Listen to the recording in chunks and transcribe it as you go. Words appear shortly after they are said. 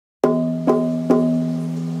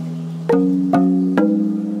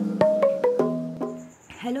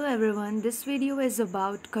everyone, this video is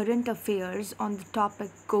about current affairs on the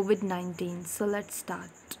topic COVID-19. So let's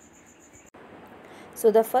start.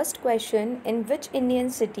 So the first question, in which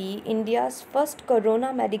Indian city India's first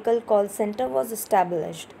Corona medical call center was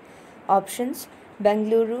established? Options: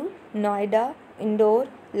 Bengaluru, Noida, Indore,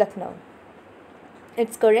 Lucknow.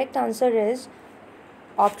 Its correct answer is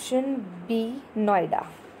option B, Noida.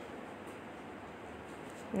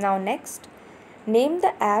 Now next, name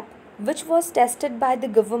the app which was tested by the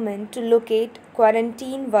government to locate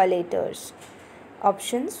quarantine violators.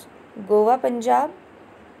 Options: Goa Punjab,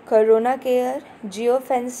 Corona Care,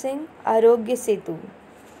 Geofencing, Arogya Setu.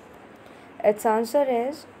 Its answer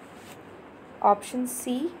is option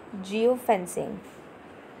C, geofencing.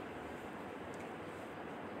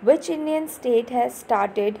 Which Indian state has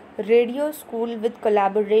started radio school with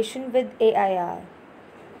collaboration with AIR?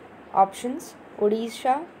 Options: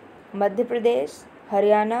 Odisha, Madhya Pradesh,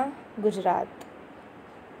 Haryana, Gujarat.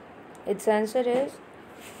 Its answer is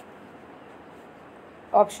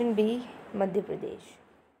option B, Madhya Pradesh.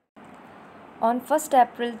 On 1st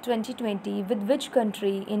April 2020, with which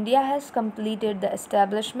country India has completed the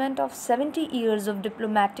establishment of 70 years of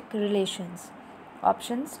diplomatic relations?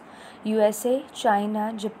 Options: USA, China,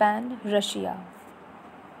 Japan, Russia.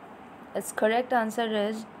 Its correct answer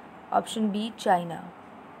is option B, China.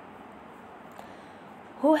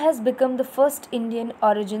 Who has become the first Indian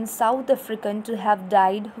origin South African to have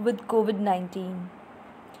died with COVID-19?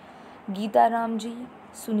 Geeta Ramji,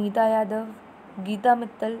 Sunita Yadav, Geeta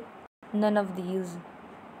Mittal, none of these.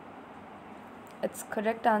 Its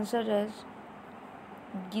correct answer is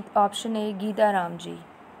option A, Geeta Ramji.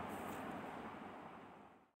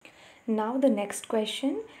 Now the next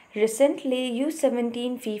question. Recently,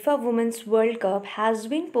 U17 FIFA Women's World Cup has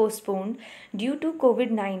been postponed due to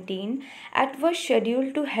COVID-19 and was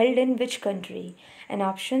scheduled to held in which country? And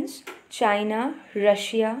options: China,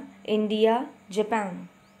 Russia, India, Japan.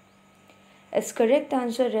 Its correct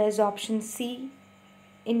answer is option C,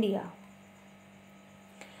 India.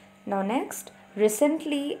 Now next,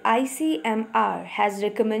 recently ICMR has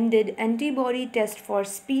recommended antibody test for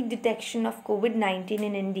speed detection of COVID-19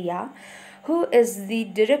 in India. Who is the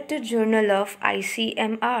Director General of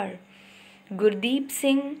ICMR? Gurdeep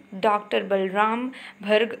Singh, Dr. Balram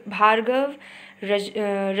Bhargav,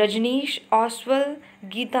 Rajneesh Oswal,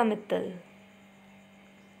 Geeta Mittal.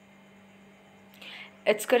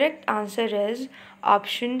 Its correct answer is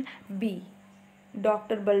option B,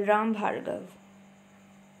 Dr. Balram Bhargav.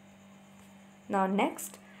 Now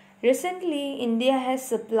next, recently India has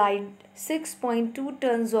supplied 6.2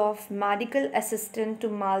 tons of medical assistance to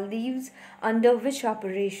Maldives under which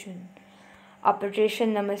operation?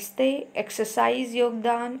 Operation Namaste, Exercise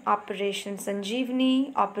Yogdan, Operation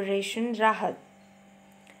Sanjeevani, Operation Rahat.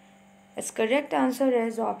 Its correct answer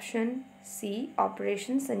is option C,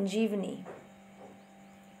 Operation Sanjeevani.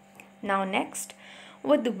 Now next,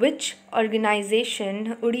 with which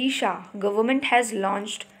organization Odisha government has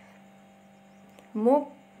launched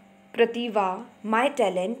Mo Prativa My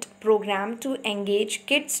Talent program to engage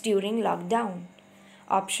kids during lockdown?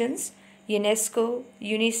 Options: UNESCO,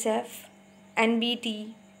 UNICEF,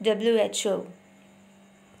 NBT, WHO.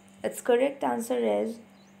 Its correct answer is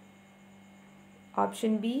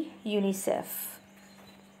option B, UNICEF.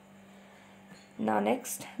 Now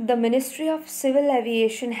next, the Ministry of Civil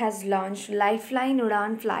Aviation has launched Lifeline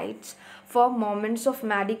Udan flights for movements of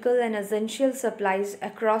medical and essential supplies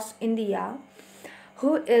across India.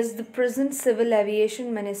 Who is the present Civil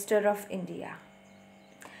Aviation Minister of India?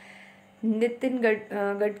 Nitin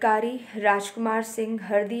Gadkari, Rajkumar Singh,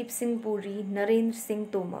 Hardeep Singh Puri, Narendra Singh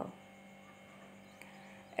Tomar.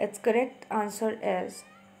 Its correct answer is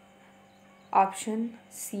option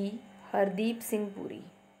C, Hardeep Singh Puri.